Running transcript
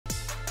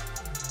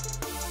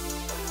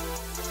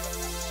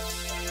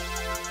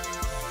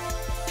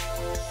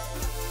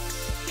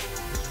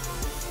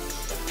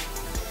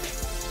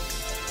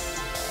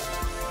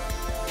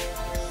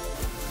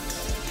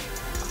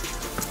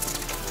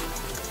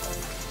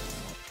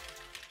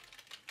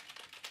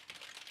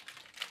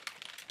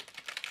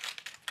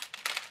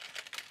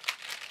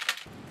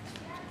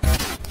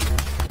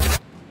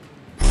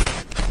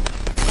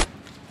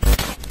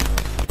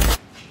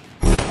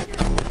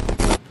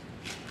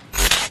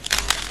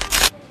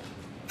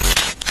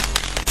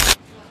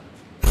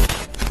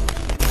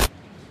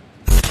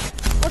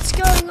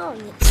on?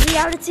 It's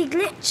reality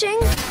glitching?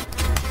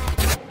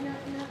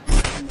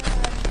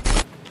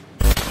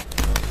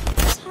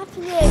 What's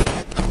happening?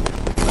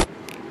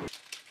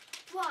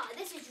 Wow,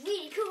 this is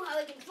really cool how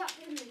we can drop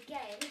them in the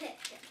game, isn't it?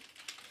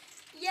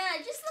 Yeah,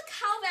 just look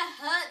how they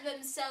hurt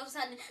themselves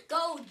and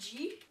go,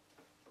 G.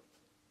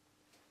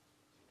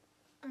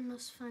 I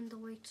must find a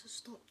way to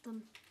stop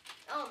them.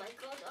 Oh my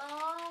god,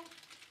 oh.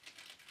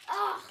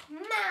 Oh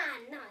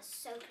man, that's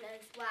so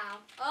close, wow.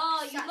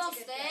 Oh, you Such a lost,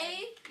 good eh?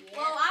 game. Yeah.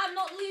 Well, I'm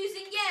not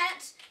losing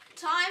yet.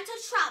 Time to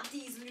trap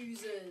these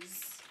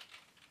losers.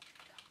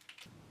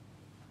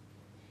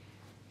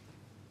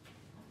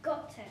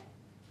 Got it.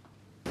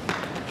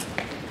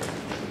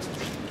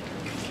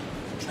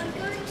 I'm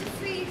going to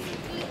free you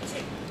from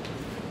glitching.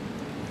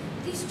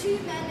 These two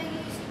men are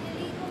using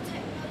illegal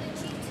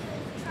technology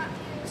to trap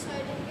you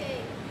inside a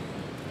game.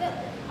 But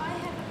I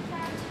have a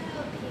plan to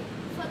help you.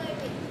 Follow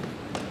me.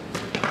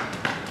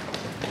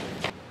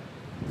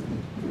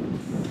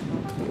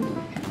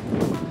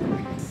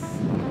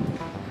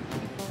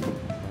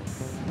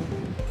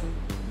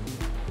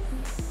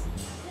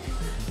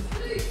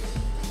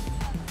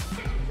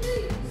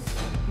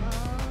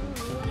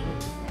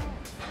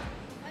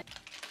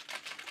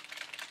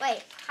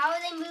 Wait, how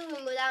are they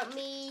moving without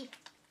me?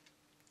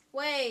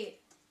 Wait.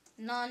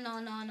 No,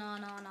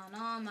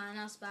 man,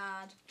 that's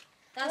bad.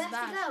 That's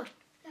bad.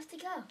 You have to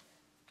go.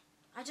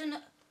 I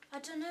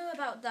don't know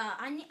about that.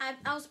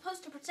 I was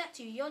supposed to protect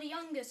you. You're the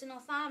youngest in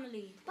our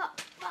family.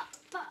 But.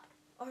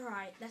 All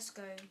right, let's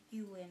go.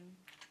 You win.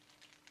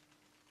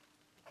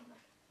 Come on.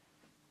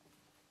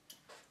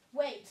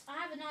 Wait, I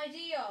have an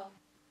idea.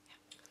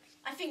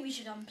 I think we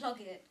should unplug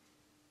it.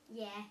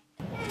 Yeah.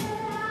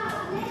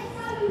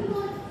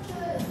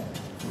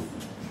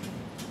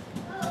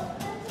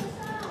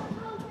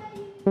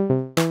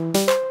 Oh,